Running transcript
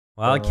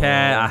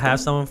Wildcat, I have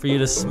someone for you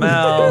to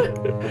smell.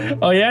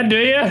 Oh yeah, do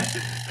you?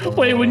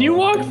 Wait, when you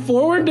walk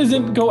forward, does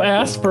it go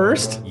ass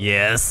first?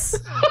 Yes.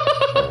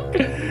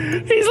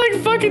 He's like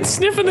fucking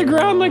sniffing the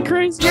ground like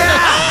crazy.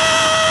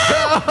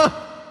 Yeah!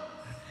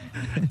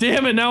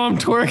 Damn it, now I'm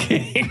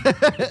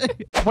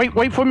twerking.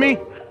 Wait for me.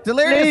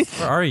 Delirious.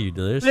 Where are you,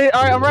 Delirious?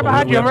 All right, I'm right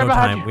behind you. I'm right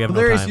behind you. We have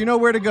Delirious, no time. you know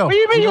where to go. What do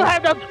you mean you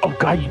have no? Oh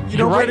God, You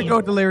know where to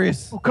go,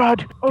 Delirious. Oh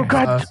God,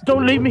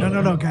 don't leave me.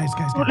 No, guys.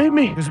 Don't leave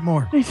me. There's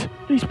more. Please.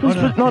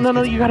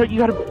 No, you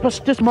gotta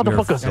bust this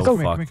motherfucker. You're so Go.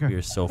 fucked.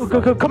 You're so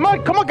Go. fucked. Come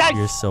on, guys.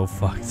 You're so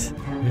fucked.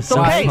 You're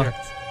so okay. fucked.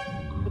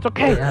 It's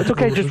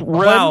okay. Just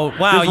run.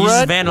 Wow, you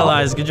just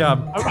vandalized. Good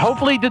job.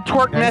 Hopefully the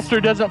twerk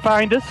master doesn't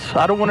find us.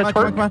 I don't want to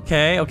twerk. Come on.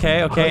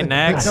 Okay,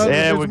 next. No,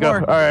 There we go. All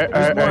right.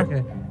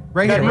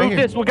 Right We gotta here. move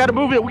this. We gotta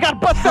move it. We gotta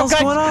bust out, What's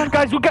going on?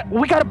 guys. We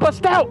gotta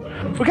bust out.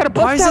 We gotta bust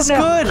out. Why is this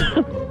now.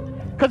 good?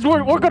 Because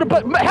we're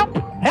gonna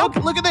help.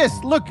 Look at this.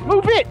 Look.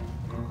 Move it.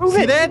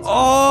 See that?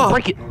 Oh,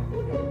 Break it.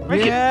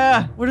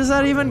 Yeah. where does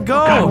that even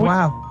go? God,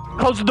 Wow.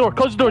 Close the door,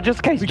 just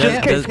in case. Just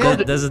in case. Close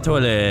it. There's a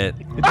toilet.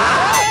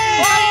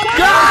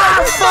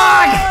 God,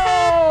 fuck!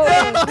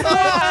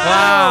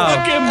 Wow.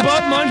 Fucking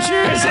butt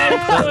munchers.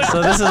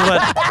 So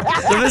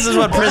this is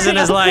what prison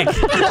is like.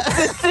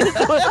 This is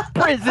what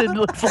prison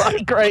looks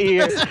like right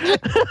here.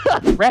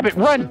 Rabbit,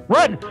 run!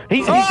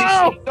 He's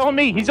on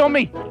me. He's on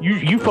me.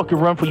 You fucking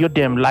run for your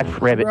damn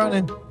life, Rabbit.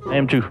 Running. I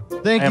am too.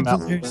 Thank you, out.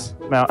 Delirious.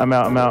 I'm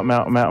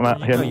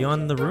out. Are you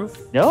on the roof?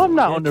 No, I'm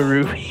not on the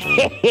roof.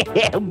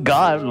 Oh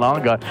God, I'm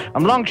long gone.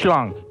 I'm long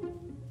schlong.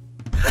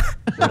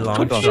 You're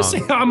long Did you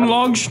say I'm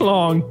long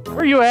schlong?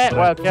 Where you at?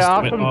 Well, yeah,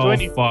 I'll come Oh, join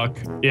you. fuck.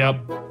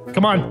 Yep.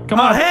 Come on.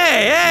 Oh,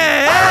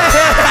 hey!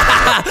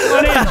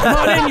 Come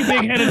on in, you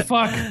big-headed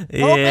fuck.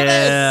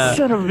 Yeah.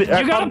 Son of a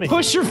bitch. You gotta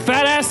push your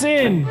fat ass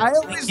in. I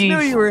always knew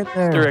you were in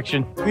there.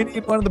 Direction. We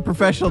need one of the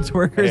professional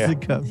twerkers Yeah. to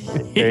come.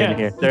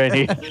 They're in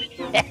here.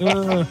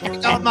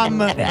 Oh, my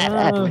money.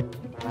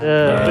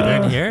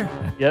 They're in here?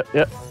 Yep.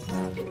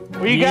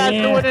 What you guys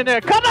doing in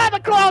there? Come out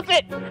of the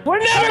closet! We're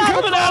never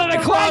coming out of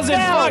the closet.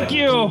 Fuck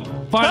you.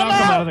 Fine, I'll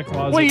come out of the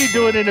closet. What are you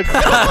doing in the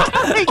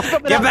closet?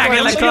 Get back in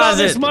the Look at all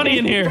closet. this money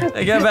in here.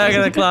 Get back in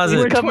the We're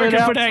closet. coming twerking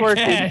out for that twerking.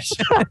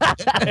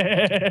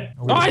 cash.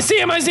 Oh, I see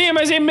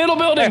him. Middle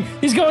building.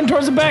 He's going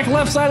towards the back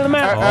left side of the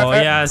map. Oh,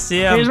 yeah, I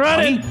see He's him.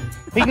 running.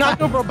 He's not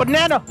going for a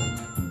banana.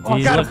 Oh,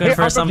 He's got him. looking Here,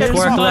 for I'm some gonna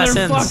get him. twerk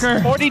lessons.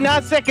 Motherfucker.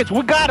 49 seconds.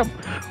 We got him.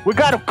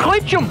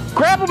 Clinch him.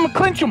 Grab him and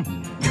clinch him.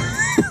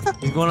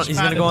 He's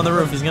gonna go on the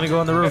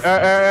roof. All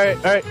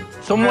right.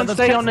 Someone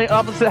stay on the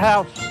opposite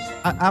house.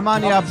 I'm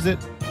on the opposite.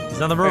 He's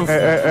on the roof.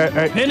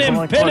 Pin him.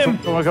 On the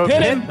roof.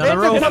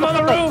 Pin him on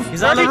the roof.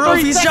 He's on the roof.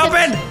 He's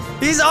jumping.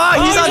 He's on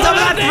top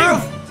of that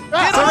roof.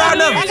 Surround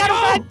him.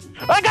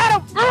 I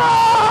got him.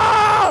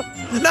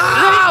 No!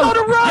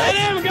 Get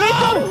him. Go.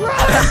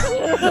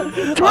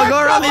 I'll go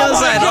around the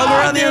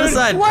other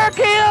side. Work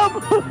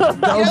him.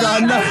 Oh,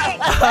 God, no.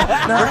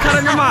 We're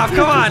cutting him off.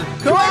 Come on.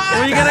 Where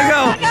are you gonna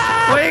go?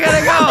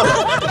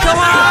 Come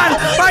on.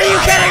 Are you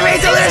kidding me?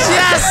 Delirious,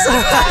 yes.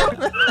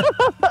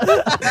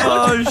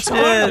 Oh,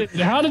 shit.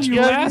 How did you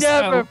You'll last?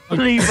 never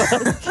leave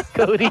us,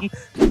 Cody.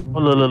 Oh,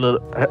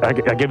 look. I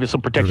gave you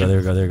some protection. There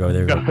we go.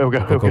 Go.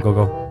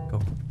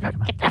 Go. Get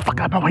the fuck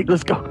out of my way.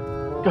 Let's go.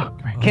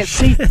 Can't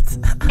see.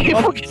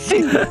 Can't fucking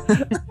see. Where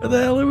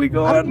the hell are we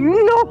going?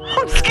 No,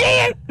 I'm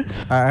scared.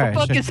 All right. I'm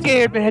fucking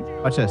scared, man.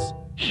 Watch this.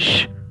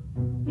 Shh.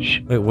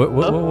 Wait,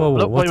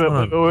 whoa. What's going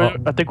on? Wait.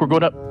 I think we're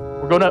going up.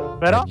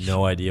 I have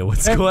no idea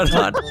what's going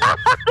on.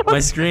 My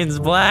screen's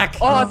black.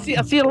 Oh, I see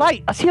a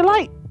light.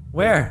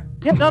 Where?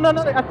 Yeah, no.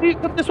 I see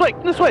it. Come this way.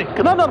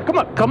 No,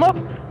 come up.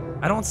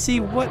 I don't see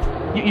what.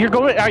 You're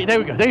going. All right, there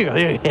we go. All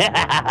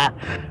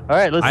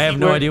right, let's. I have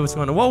no idea what's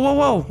going on.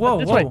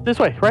 Whoa. This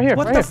way, right here.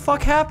 What the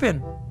fuck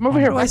happened? I'm over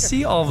here. What do I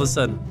see all of a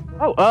sudden?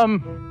 Oh,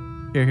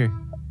 Here.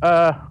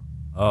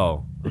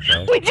 Oh,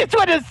 okay. we just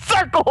went in a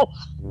circle.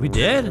 We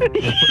did?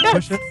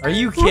 Push it. Are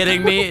you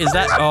kidding me? Is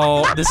that?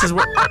 Oh, this is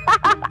what.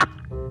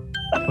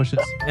 Push it.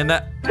 And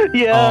that.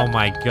 Yeah. Oh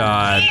my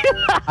god.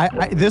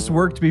 This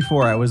worked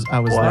before. I was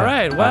All there.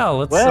 right. Well,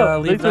 let's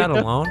leave that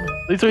alone.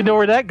 At least we know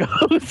where that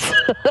goes.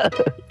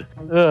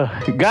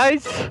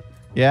 Guys,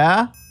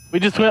 Yeah. we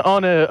just went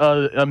on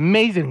a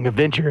amazing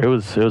adventure. It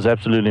was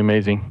absolutely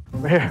amazing.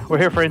 We're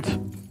here, friends.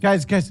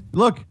 Guys,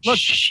 look.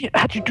 Shit,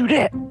 how'd you do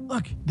that?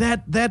 Look.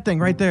 That thing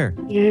right there.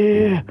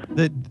 Yeah.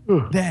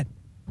 That.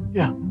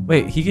 Yeah.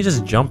 Wait, he could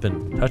just jump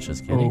and touch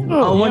us, can he?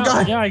 Oh my Yeah,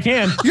 God. Yeah, I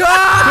can.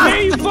 Yeah! Come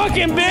here, you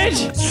fucking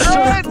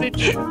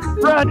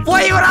bitch. Run!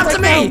 Why you went after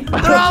me?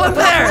 They're all in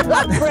there.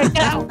 Right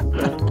now!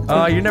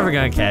 Oh, you're never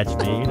gonna catch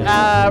me. Run.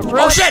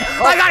 Oh shit!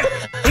 I got it!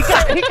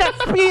 He got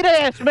speed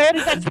ass, man.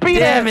 He got speed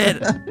Damn ass.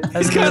 it! I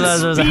He's didn't realize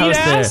there was a house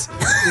ass.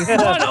 Come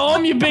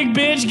on, you big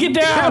bitch. Get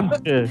down.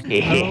 Try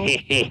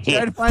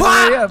to find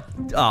a way up.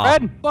 Oh.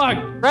 Run, Fuck.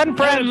 run,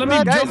 friend. Let me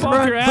jump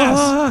off your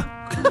ass.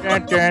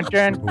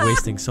 We're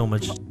wasting so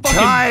much Fucking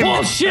time.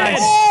 bullshit.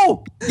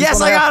 Oh!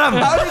 Yes, I got him.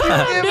 How did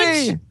you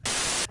get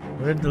me?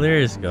 Where did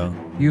Delirious go?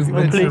 You've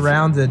been please.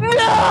 surrounded. No!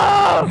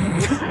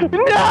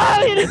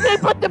 No! You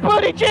didn't put the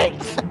booty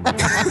cheeks!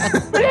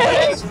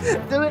 Please!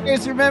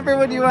 Delirious, remember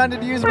when you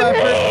wanted to use my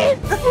Please!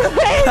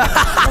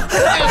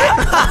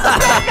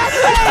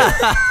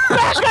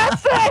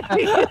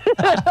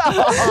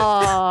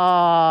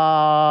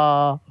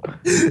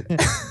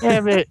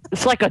 Damn it.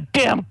 It's like a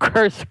damn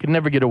curse. I can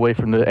never get away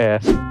from the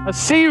ass. I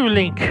see you,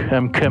 Link.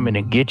 I'm coming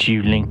to get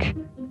you, Link.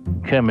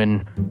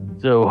 Coming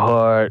so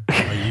hard.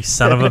 Oh, you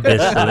son of a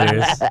bitch,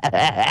 Delirious.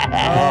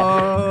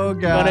 Oh,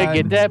 God. Gonna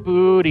get that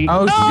booty.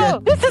 Oh,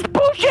 shit. This is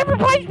bullshit.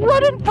 Everybody's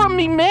running from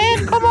me,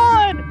 man. Come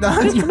on.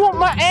 Just want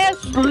my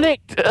ass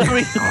licked. I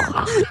mean,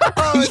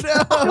 Oh,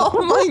 no.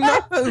 Oh my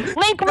nose!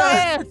 link my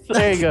ass.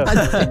 There you go.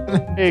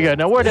 There you go.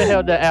 Now where the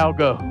hell did Al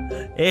go?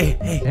 Hey,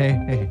 hey.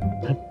 Hey.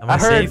 Am I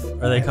safe?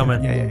 Are they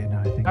coming? Yeah, no,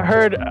 I think. I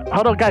heard.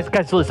 Hold on, guys,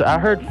 listen. I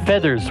heard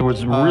Feathers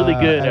was really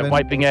good at Evan?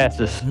 wiping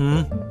asses.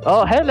 Hmm?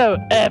 Oh, hello,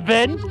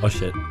 Evan. Oh,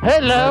 shit.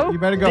 Hello. You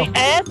better go. The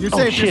ass. You're Oh,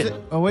 safe. shit.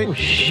 Oh, wait. Oh, You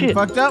shit.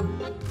 fucked up?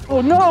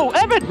 Oh, no,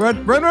 Evan. Run.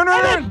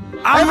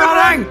 I'm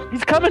running!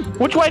 He's coming.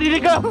 Which way did he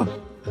go? Don't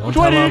Which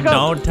way tell did he him. go?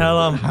 Don't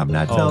tell him. I'm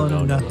not Oh, telling no,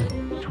 him no.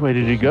 nothing. Which way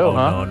did he go, Oh,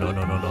 huh?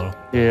 no.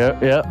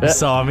 Yeah. You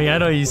saw me. I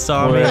know you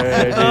saw me.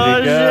 Where did Oh,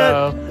 he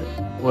go?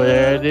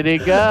 Where did he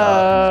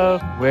go?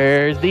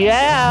 Where's the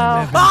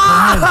owl?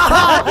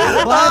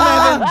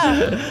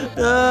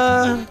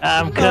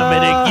 I'm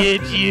coming to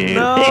get you.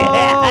 No.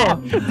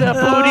 The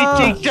booty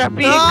cheeks are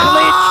being No.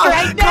 clenched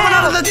right now. Coming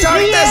out of the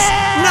darkness!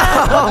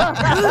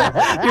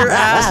 No! Your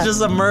ass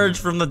just emerged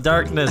from the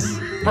darkness.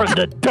 From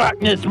the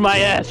darkness, my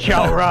ass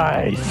shall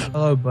rise.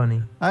 Hello,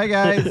 Bunny. Hi,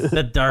 guys.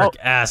 The dark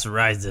ass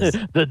rises.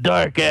 The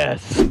dark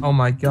ass. Oh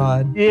my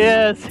God.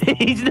 Yes,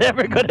 he's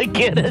never gonna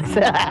get us.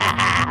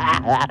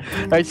 All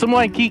right,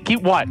 someone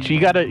keep watch. You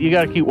gotta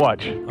keep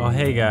watch. Hey, Oh,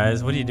 hey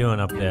guys, what are you doing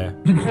up there?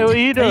 what are you How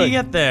you doing?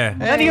 get there?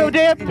 None of your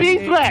damn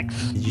beeswax.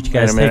 Did you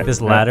guys take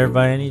this ladder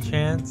by any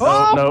chance?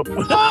 Oh, no.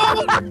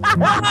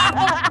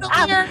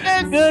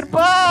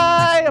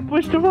 Goodbye. I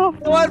pushed him off.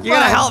 You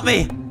gotta help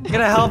me! You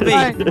gotta help me!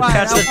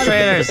 Catch the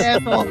traitors!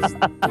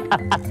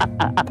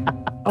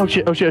 Oh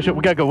shit!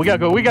 We gotta go. We gotta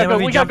go. They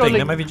might be jumping.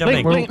 They might be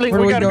jumping. Link, Where do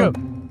we we gotta go? go.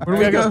 Where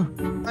do we go?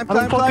 I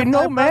don't fucking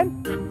know,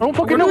 man. I don't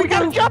fucking know. We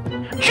gotta jump.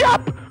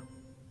 Jump.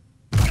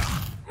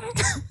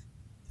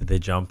 Did they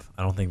jump?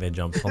 I don't think they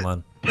jumped. Hold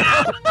on.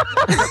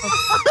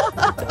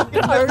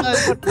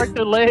 Break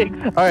their leg.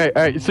 All right.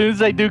 As soon as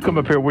they do come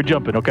up here, we're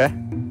jumping. Okay.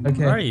 Okay.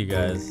 Where are you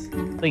guys?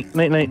 Link,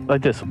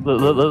 like this.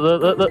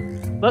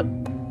 Look.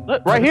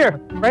 Right here.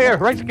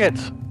 Right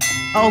against.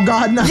 Oh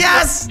God, no.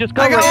 Yes! Just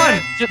go. I got right-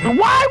 one! Just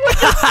why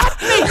would you touch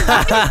me?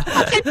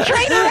 Fucking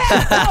traitor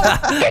ass!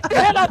 Get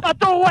the hell out my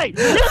doorway!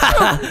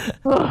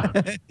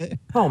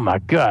 Oh my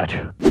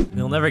God.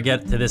 We'll never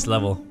get to this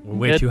level. We're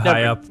way too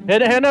high up.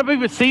 And never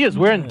even see us.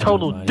 We're in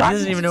total He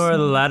darkness. doesn't even know where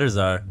the ladders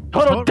are.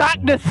 Total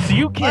darkness.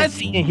 You can't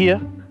see in here.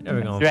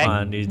 Never gonna Right.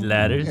 find these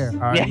ladders. Here, all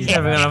right. He's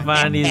never gonna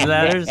find these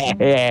ladders.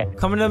 Yeah,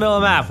 Come in the middle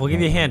of the map. We'll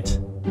give you a hint.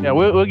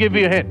 we'll give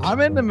you a hint. I'm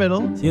in the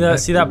middle.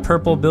 See that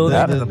purple building?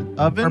 The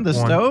oven, the purple one.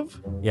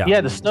 stove. Yeah.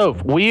 Yeah, the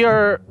stove. We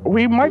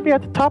might be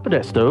at the top of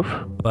that stove.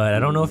 But I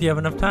don't know if you have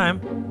enough time.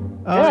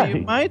 Oh, Yeah.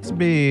 you might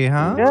be,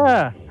 huh?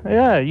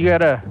 Yeah. You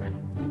gotta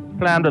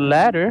climb the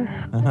ladder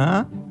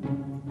Uh-huh.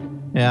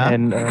 Yeah.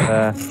 and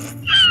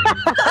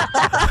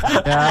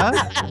Yeah.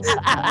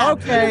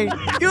 Okay.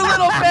 You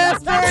little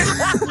bastard!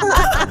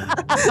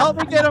 Help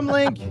me get him,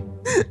 Link.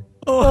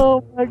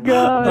 oh my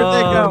God. Where'd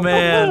they Oh go?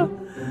 man.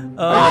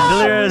 Oh,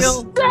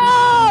 Delirious.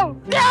 No!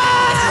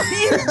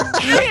 You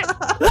shit!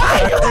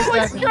 Why are you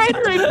always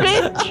traitoring,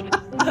 bitch?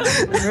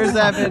 Where's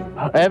Evan?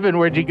 Evan,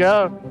 where'd you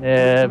go?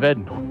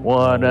 Evan,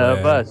 one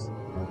of Where? us.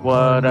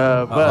 One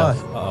of us.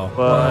 Uh-oh.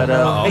 One of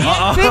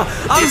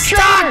Uh-oh. I'm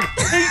stuck!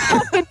 You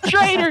fucking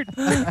traitor!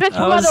 This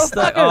I was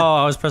stuck. motherfucker! Oh,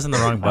 I was pressing the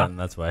wrong button.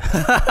 That's why.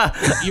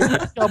 You're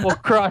a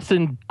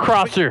double-crossing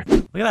crosser.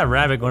 Look at that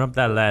rabbit going up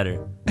that ladder.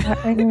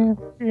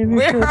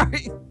 Where are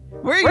you?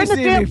 Where are We're you in the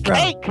seeing damn me from?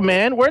 cake,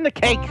 man. We're in the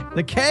cake.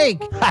 The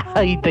cake.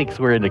 He thinks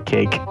we're in the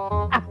cake.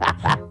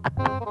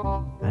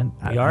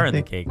 We are in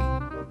the cake.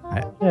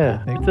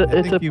 Yeah,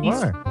 it's a you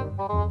piece. are.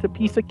 It's a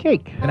piece of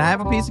cake. Can I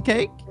have a piece of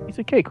cake? Piece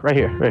of cake right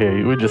here.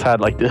 We just hide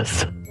like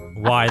this.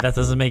 Why? That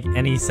doesn't make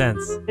any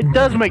sense. It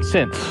does make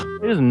sense.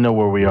 He doesn't know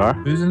where we are.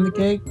 Who's in the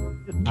cake?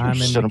 I'm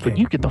in Son the of a- cake.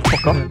 You get the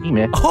fuck off me,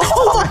 man.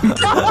 Oh,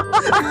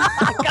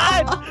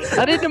 God,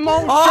 I didn't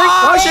moan.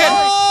 oh shit!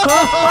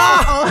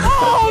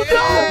 Oh no!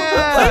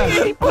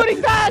 Yeah. He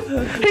pudding man!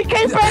 He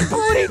came back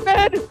pudding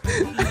man!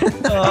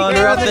 Oh,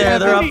 they're up there.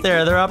 They're up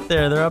there. They're up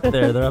there. They're up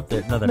there. They're up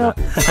there. No, they're not.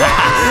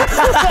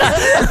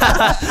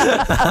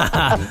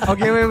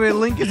 Okay, wait.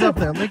 Link is up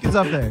there. Link is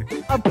up there.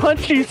 I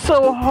punched you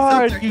so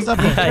hard. He's up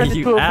there. turned You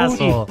into a booty.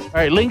 asshole. All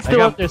right, Link's I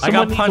still up there. got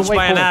Someone needs to punched wait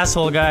by an for him.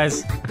 asshole,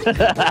 guys.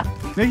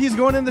 He's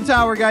going in the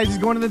tower, guys. He's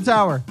going in the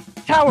tower.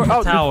 Tower.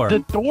 Oh, Tower. The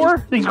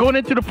door? He's going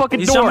into the fucking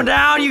He's door. jumping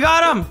down. You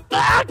got him.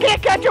 Ah, I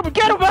can't catch him.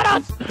 Get him,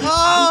 Vanoss!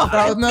 Oh!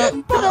 Oh no.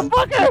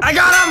 Motherfucker! I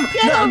got him.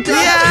 Get him!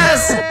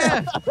 Yes.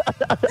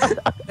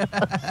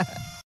 Yeah.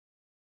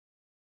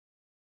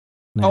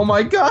 Oh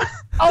my god.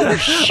 Oh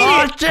shit!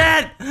 Oh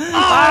shit!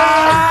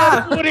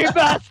 Ah! Woody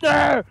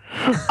Master!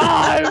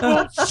 I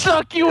will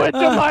suck you into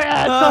my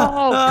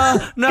asshole!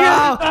 No!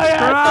 Get my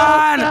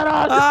Run!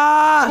 asshole,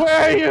 Ah!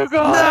 Where are you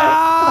going? No!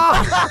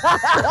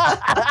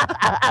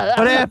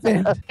 What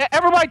happened?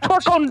 Everybody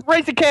twerk on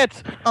Racing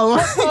Cats! Oh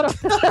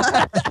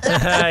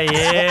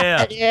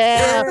Yeah!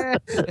 Yeah!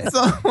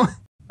 so,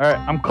 Alright,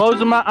 I'm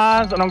closing my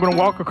eyes and I'm gonna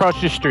walk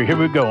across the street. Here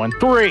we go. In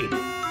 3,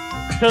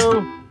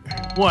 2,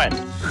 1.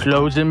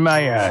 Closing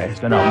my eyes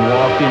and I'm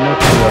walking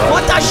across.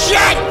 What the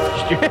shit?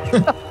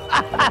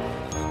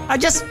 I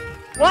just...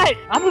 What?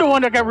 I'm the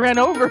one that got ran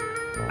over.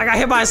 I got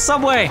hit by a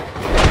subway.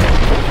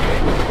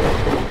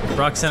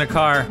 Brock's in a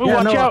car. Well, Yeah,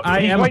 watch no, out.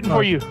 I He's am a waiting car.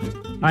 for you.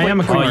 I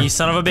am a Oh, car. you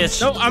son of a bitch.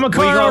 No, I'm a Where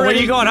car you going? Where already.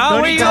 you going? Oh,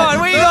 Don't where you eat going?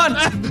 Where you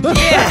going?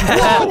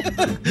 Yeah!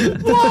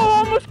 Whoa,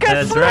 almost got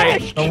That's right.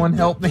 smashed. someone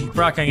help me.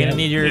 Brock, I'm gonna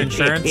need your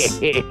insurance.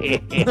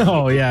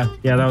 Oh, yeah.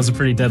 Yeah, that was a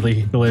pretty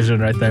deadly collision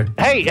right there.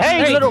 Hey,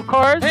 little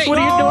cars. Hey, What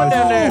are you doing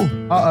down there?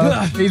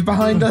 He's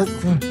behind us.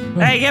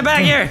 Hey, get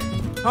back here!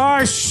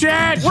 Oh,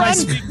 shit! Run.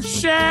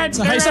 Shit!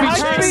 high There's speed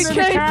cars chase. in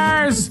the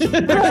cars! I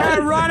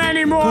can't run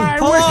anymore! I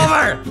Pull wish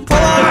over! Pull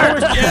over!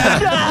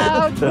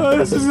 oh,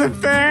 this isn't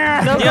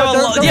fair! No, Do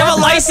you have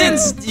a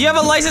license? Do you have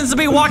a license to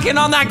be walking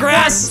on that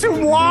grass? To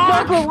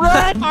walk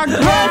Run. on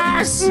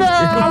grass! No.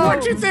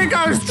 What do you think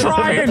I was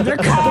trying? The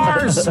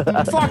cars!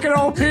 Fucking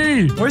OP!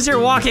 Where's your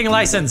walking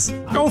license?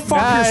 Go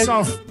fuck Guys.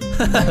 yourself!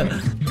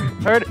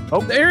 Heard it. Oh,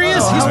 There he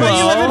is! He's where you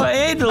Hello. live!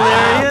 Hey,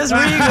 Delirious,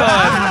 where you going?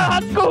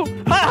 hot school.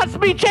 Hot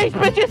speed chase,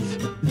 bitches.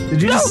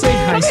 Did you just say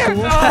high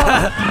school?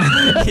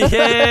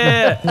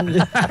 Yeah!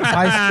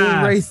 High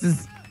school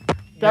races.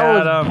 That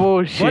Got was 'em.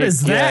 bullshit. What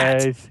is that?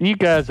 Guys. You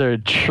guys are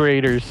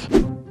traitors.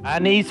 I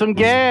need some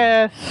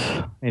gas.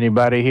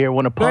 Anybody here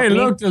want to pump Hey, me?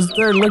 look, there's a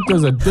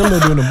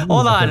dildo doing a move.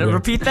 Hold on,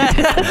 repeat that.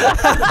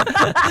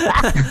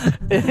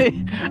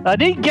 I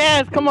need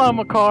gas. Come on,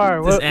 my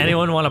car. Does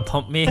anyone want to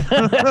pump me? Look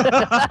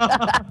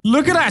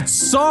at that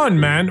sun,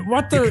 man.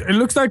 What the? It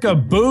looks like a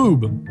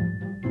boob.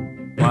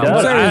 Wow,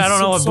 does. I don't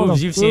know what Some sort boobs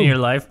of you've seen in your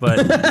life, but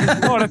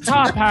Oh, the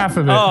top half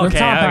of it. oh, The okay,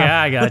 top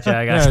half. I got you.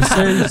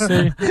 Yeah,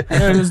 see,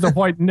 there's the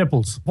white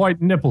nipples,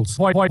 white nipples.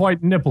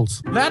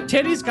 That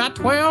titty's got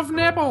 12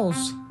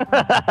 nipples.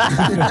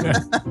 I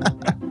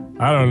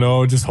don't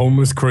know, just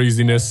homeless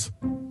craziness.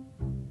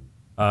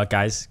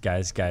 guys,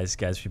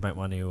 we might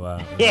want to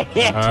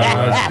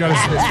Gotta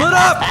split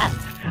up.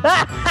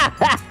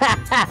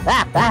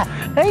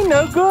 Hey,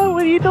 no good.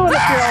 What are you doing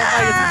up here all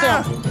by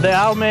yourself? The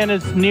owl man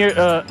is near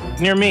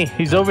me.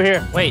 He's over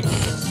here. Wait.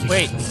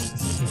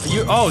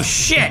 You? Oh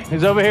shit!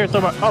 He's over here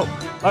somewhere. Oh,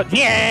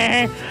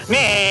 yeah,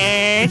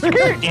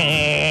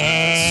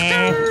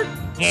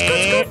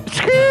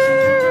 skirt,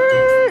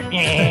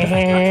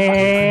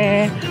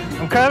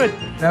 I'm coming.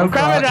 No, I'm coming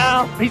God.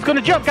 now. He's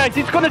gonna jump, guys.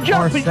 He's gonna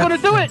jump. He's gonna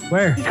do it.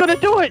 Where? He's gonna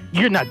do it.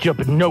 You're not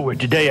jumping nowhere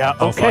today, Al.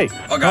 Okay.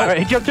 fuck. Oh, God. All right,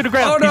 he jumped to the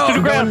ground. Oh, He's no. to the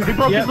ground. He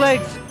broke Yep. his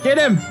legs. Get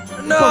him.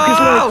 No!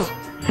 Help!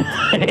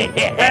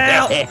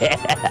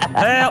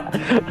 Help!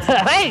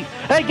 Hey,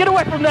 get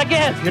away from that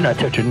gas. You're not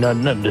touching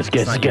none of this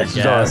gas. This gas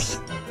is ours.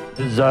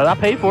 This is ours. I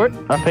paid for it.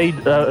 I paid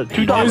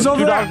 $2. He's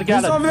over there. $2 a He's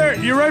gallon. over there.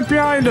 You're right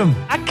behind him.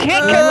 I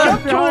can't You're catch right up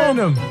to behind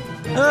him. him.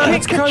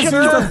 It's because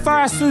you're the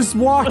fastest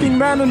walking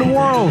man in the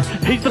world.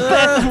 He's the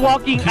fastest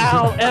walking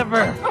owl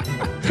ever.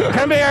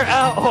 Come here,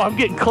 owl. Oh, I'm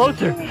getting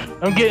closer.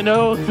 I'm getting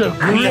so You're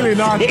really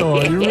not,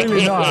 though. You're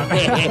really not.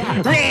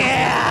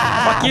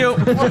 Fuck you!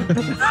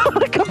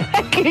 Come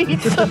back and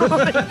eat some of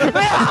it.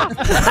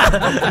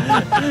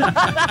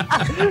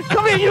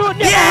 Come here, you.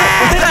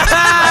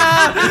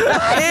 Yeah!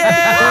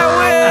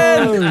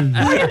 Win!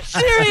 Are you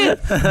serious?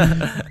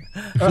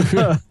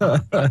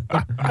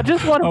 I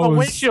just wanted my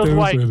windshield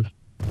white.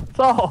 That's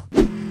all.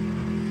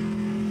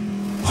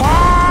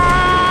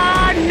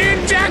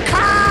 Ninja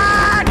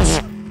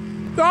cards!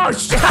 Oh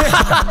shit!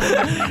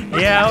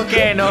 Yeah,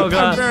 okay, no I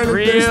gun.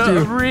 barely missed you.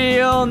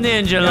 Real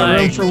ninja Room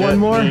like. for one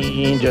more.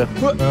 Ninja.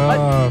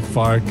 Oh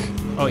fuck!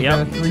 Oh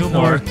yeah, Three, two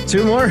four. more.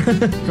 Two more.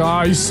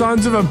 God, you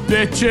sons of a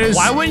bitches!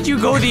 Why wouldn't you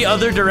go the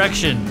other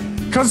direction?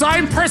 Cause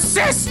I'm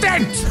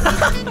persistent.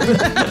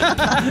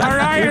 All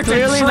right, You're it's a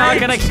clearly not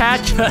trait. gonna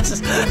catch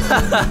us.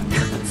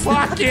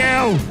 Fuck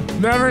you!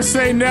 Never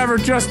say never,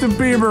 Justin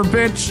Bieber,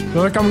 bitch.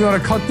 Feel like I'm gonna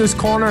cut this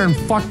corner and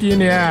fuck you in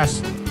the ass.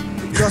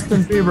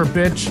 Justin Bieber,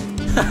 bitch.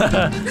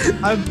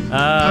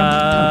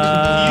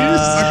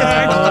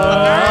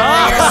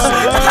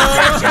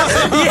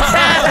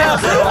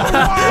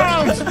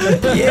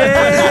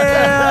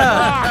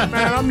 Yeah!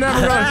 Man, I'm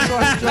never gonna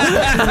trust Justin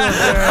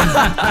Bieber.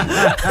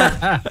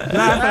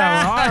 Laugh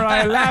out. All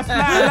right, laugh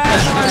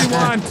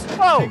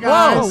all you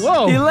want.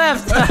 Whoa. He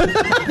left.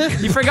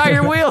 You forgot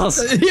your wheels.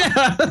 I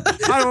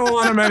don't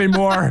want them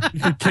anymore. You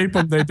can keep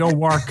them, they don't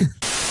work.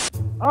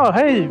 Oh,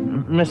 hey,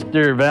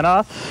 Mr.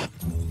 Vanoss.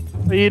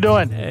 What are you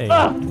doing? Hey.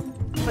 Ah,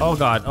 Oh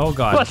god, oh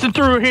god. busting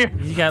through here.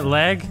 You got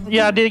lag?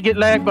 Yeah, I did get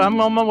lagged, but I'm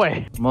on my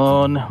way. I'm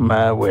on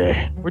my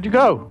way. Where'd you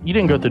go? You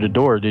didn't go through the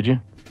door, did you?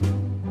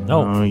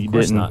 No, No, you of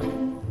course didn't. not.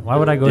 Why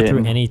would I go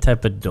through any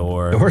type of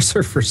door? Doors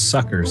are for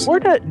suckers.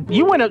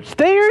 You went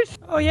upstairs?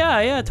 Oh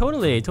yeah,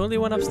 totally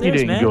went upstairs, You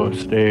didn't man. go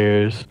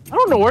upstairs. I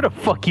don't know where the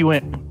fuck you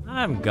went.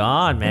 I'm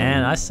gone,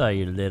 man. I saw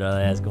your little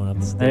ass going up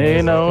the stairs. Hey,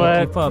 you know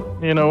what? Keep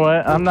up. You know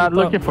what? I'm not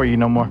looking for you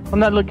no more. I'm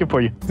not looking for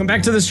you. Come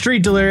back to the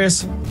street,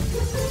 Delirious.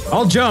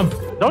 I'll jump.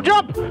 Don't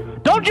jump!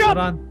 Don't jump! Hold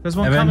on. There's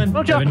one Evan, coming.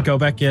 Don't jump. Evan, go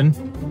back in.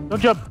 Don't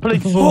jump,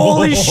 please.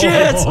 Holy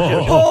shit!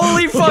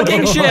 Holy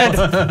fucking shit!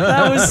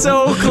 That was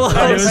so I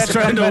close. was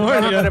trying to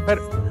warn you.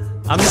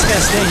 I'm just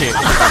gonna stay here.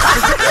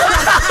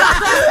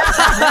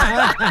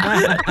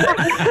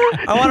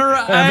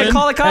 I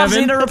call the cops.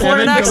 Need to report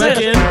an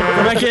accident.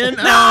 Go back in.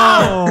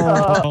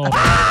 No!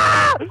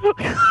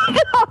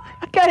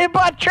 I got hit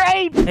by a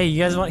train! Hey,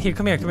 you guys want? Here,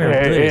 come here.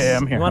 Yeah,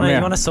 I'm here,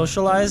 You wanna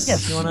socialize?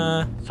 Yes. You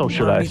wanna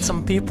Socialize. meet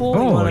some people?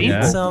 Oh, you wanna yeah.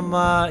 meet some?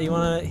 You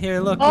wanna here?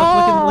 Look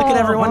at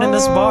everyone in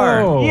this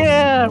bar. Oh.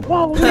 Yeah,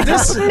 whoa,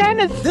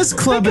 bananas. This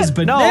club is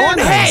No,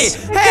 bananas.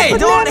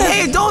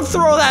 hey, don't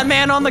throw that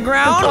man on the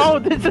ground. Oh,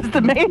 this is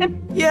the man?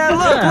 Yeah,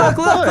 look.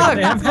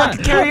 They have hats.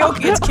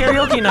 Karaoke. It's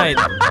karaoke night.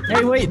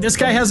 Hey, wait, this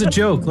guy has a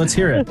joke. Let's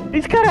hear it.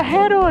 He's got a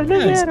hat on.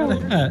 Look Yeah, he's at got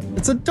him. a hat.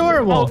 It's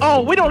adorable.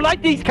 Oh, we don't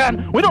like these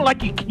kind. We don't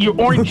like your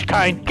orange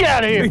kind. Get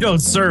out of here. We don't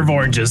serve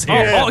oranges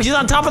here. Oh, he's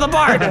on top of the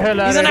bar. Get the hell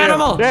He's outta an here.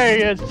 animal. There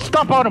he is.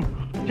 Stomp on him.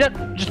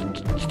 Just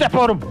step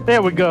on him.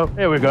 There we go.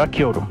 I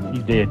killed him.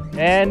 He's dead.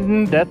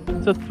 And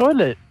that's a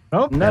toilet.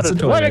 Oh, that's a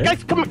toilet. Wait,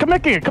 guys, come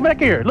back here. Come back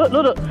here.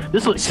 Look.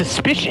 This looks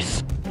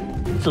suspicious.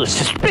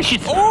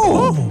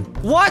 Oh,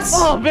 What?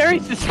 Oh, very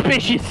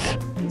suspicious.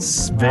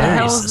 it's the very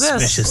hell is this?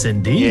 suspicious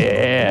indeed.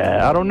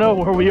 Yeah, I don't know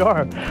where we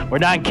are. We're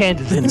not in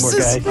Kansas anymore,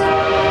 This is-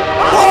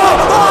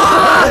 guys.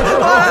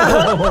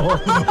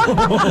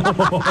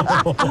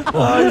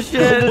 Oh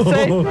shit!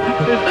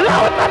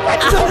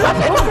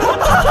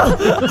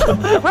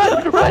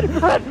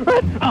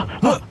 Run!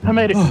 Oh, I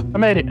made it. All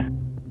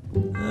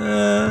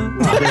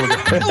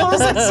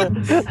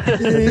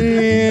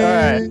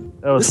right.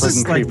 That was This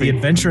is fucking like the creepy.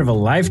 adventure of a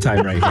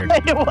lifetime right here.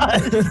 It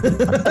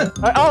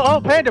was.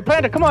 Oh,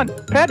 Panda, come on.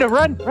 Panda,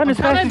 run as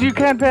fast as you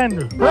can,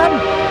 Panda. Run.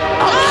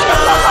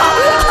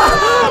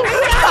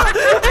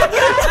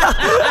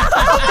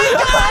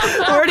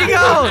 Where'd he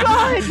go?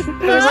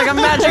 It was like a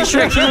magic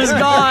trick. He was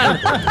gone.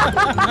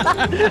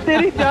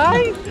 Did he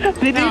die?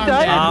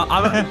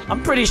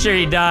 I'm pretty sure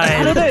he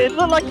died. It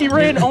looked like he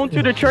ran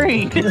onto the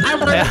train.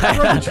 I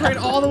rode the train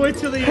all the way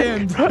to the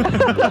end.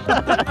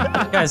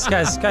 Guys,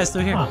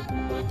 through here.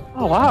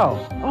 Oh,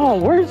 wow. Oh,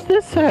 where's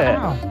this at?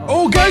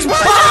 Oh, guys, No!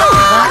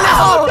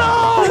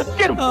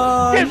 Get him!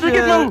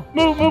 Get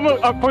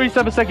move!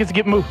 47 seconds to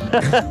get moved.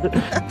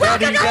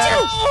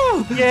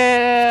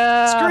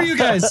 Yeah! screw you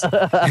guys.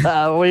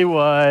 We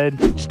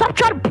won. Stop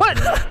trying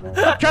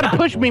to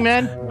push me,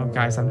 man. Oh,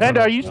 guys, I'm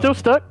Panda, are you still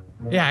stuck?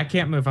 Yeah, I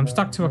can't move. I'm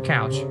stuck to a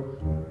couch.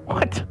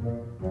 What?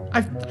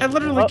 I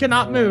literally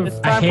cannot move. It's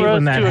time hate for us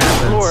when that to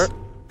explore. happens.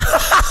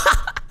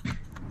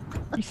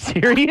 You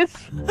serious?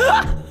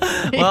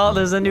 Well,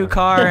 there's a new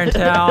car in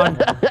town.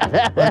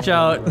 Watch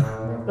out.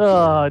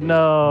 Oh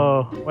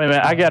no! Wait a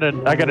minute, I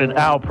got an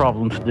owl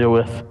problem to deal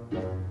with.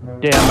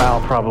 Damn owl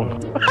problem.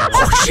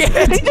 Oh shit!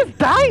 He just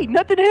died.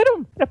 Nothing hit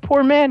him. That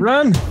poor man.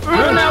 Run,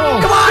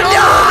 owl. Come on!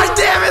 No!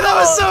 Damn it! That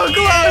was so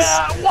close.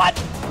 What?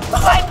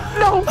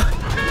 No,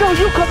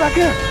 you come back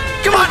here.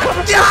 Come on!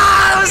 Yeah!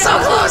 That was so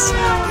close.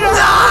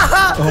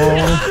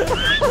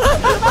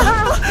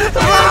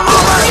 Run him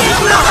over!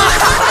 No!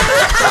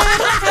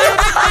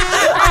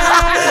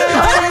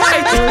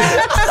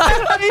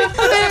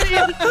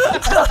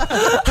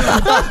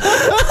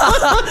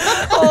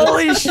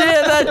 Holy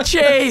shit, that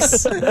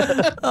chase!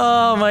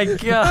 Oh my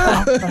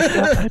god.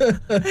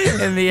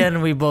 In the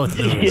end, we both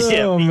lose.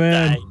 Yeah, Oh, we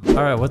man. died.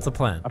 Alright, what's the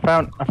plan? I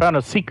found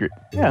a secret.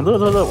 Yeah,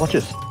 look, watch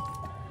this.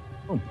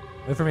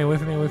 Wait for me.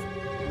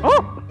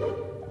 Oh,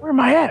 where am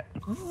I at?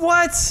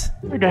 What?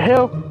 Where the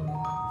hell?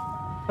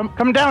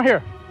 Come down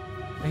here.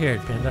 Right here,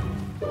 Panda.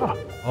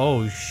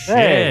 Oh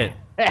shit.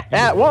 Hey.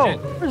 Whoa,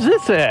 where's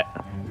this at?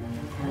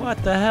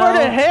 What the hell? Where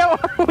the hell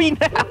are we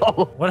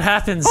now? What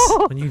happens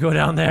when you go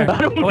down there?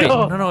 I don't Wait,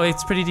 know. no,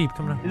 it's pretty deep.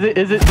 Come down.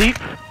 Is it deep?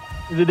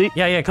 Is it deep?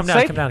 Yeah, come down,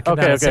 Safe? come down.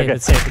 Okay, It's okay.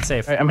 safe, it's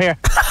safe. All right, I'm here.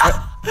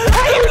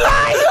 Are you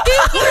lying?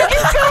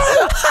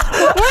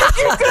 Where'd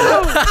you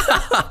go?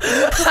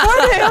 Where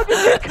the hell did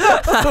you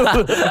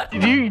go?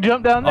 Did you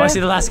jump down Oh, there? I see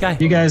the last guy.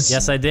 You guys,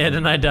 Yes, I did,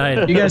 and I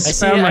died. you guys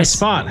found my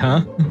spot,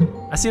 huh?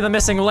 I see the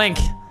missing link.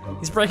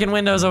 He's breaking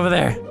windows over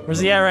there. Where's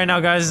he at right now,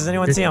 guys? Does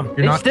anyone see him?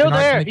 He's still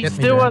there. He's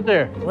still up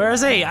there. Where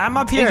is he? I'm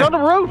up here. He's on the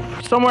roof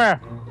somewhere.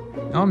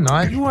 No, I'm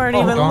not. You weren't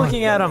even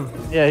looking at him.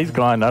 Yeah, he's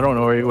gone. I don't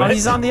know where he Oh, went.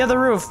 he's on the other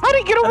roof. How did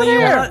he get over I think you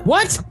there? want-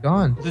 What?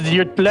 Gone. This is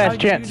your last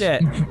How'd you chance. do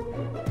that?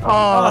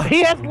 Oh,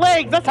 he has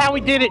legs. That's how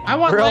we did it. I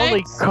want We're only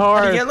legs.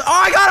 cars. Oh,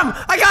 I got him!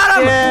 I got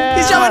him! Yeah.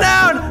 He's jumping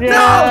down!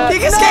 Yeah. No!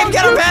 He escaped!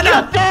 Get him,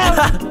 Jump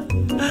Panda!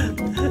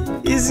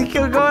 down. He's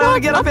going on!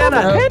 Get him,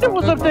 Panda! Panda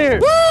was up there.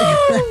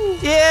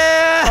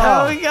 Yeah!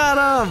 Oh. We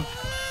got him!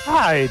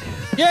 Hide.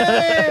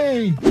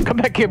 Yay! Come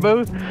back here,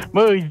 Moo.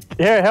 Moo,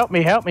 here, help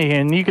me,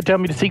 and you can tell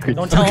me the secret.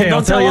 Don't tell Okay, him. I'll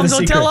Don't tell tell you him. the Don't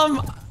secret. tell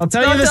him. I'll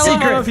tell you the Don't tell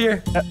him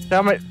secret.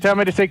 I'm up here. Tell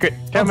me the secret.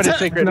 Tell me the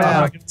secret No, I'm now.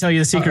 not gonna tell you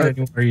the secret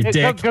anymore, you Hey,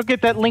 dick. go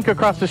get that link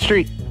across the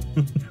street.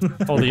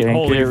 Holy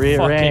Can't get fucking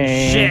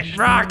rearranged. shit,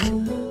 Brock.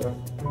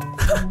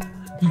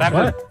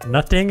 What?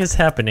 Nothing is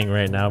happening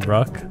right now,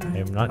 Brock.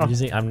 I'm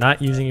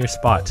not using your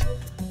spot.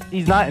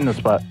 He's not in the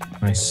spot.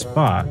 My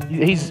spot.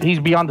 He's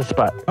beyond the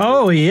spot.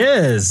 Oh, he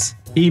is.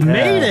 He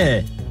made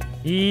it.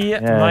 He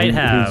might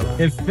have.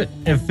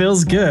 It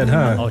feels good,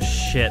 huh? Oh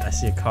shit! I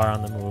see a car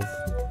on the move.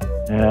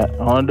 Yeah,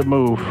 on the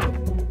move.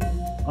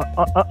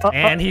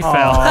 And he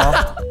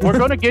fell. We're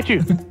gonna get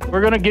you.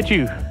 We're gonna get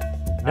you.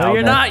 No,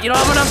 you're not. You don't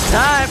have enough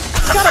time.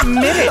 We got a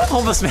minute.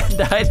 Homeless man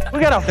died We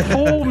got a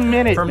full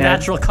minute from man.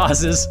 natural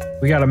causes.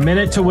 We got a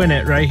minute to win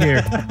it right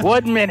here.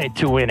 1 minute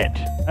to win it.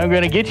 I'm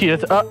gonna get you.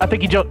 I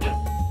think he jumped.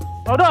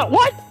 Oh no!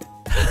 What?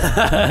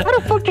 How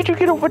the fuck did you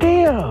get over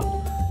there?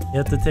 You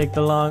have to take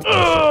the long. No!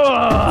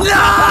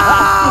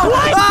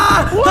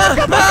 What?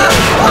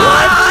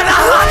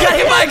 Get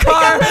in my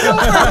car!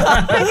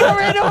 I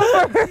ran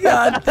over.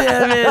 God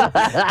damn it!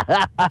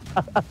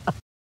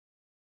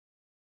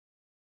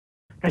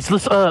 Guys,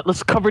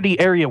 let's cover the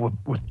area with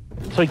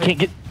so he can't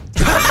get.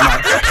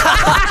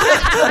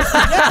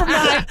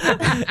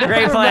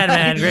 Great plan,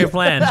 man. Great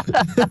plan.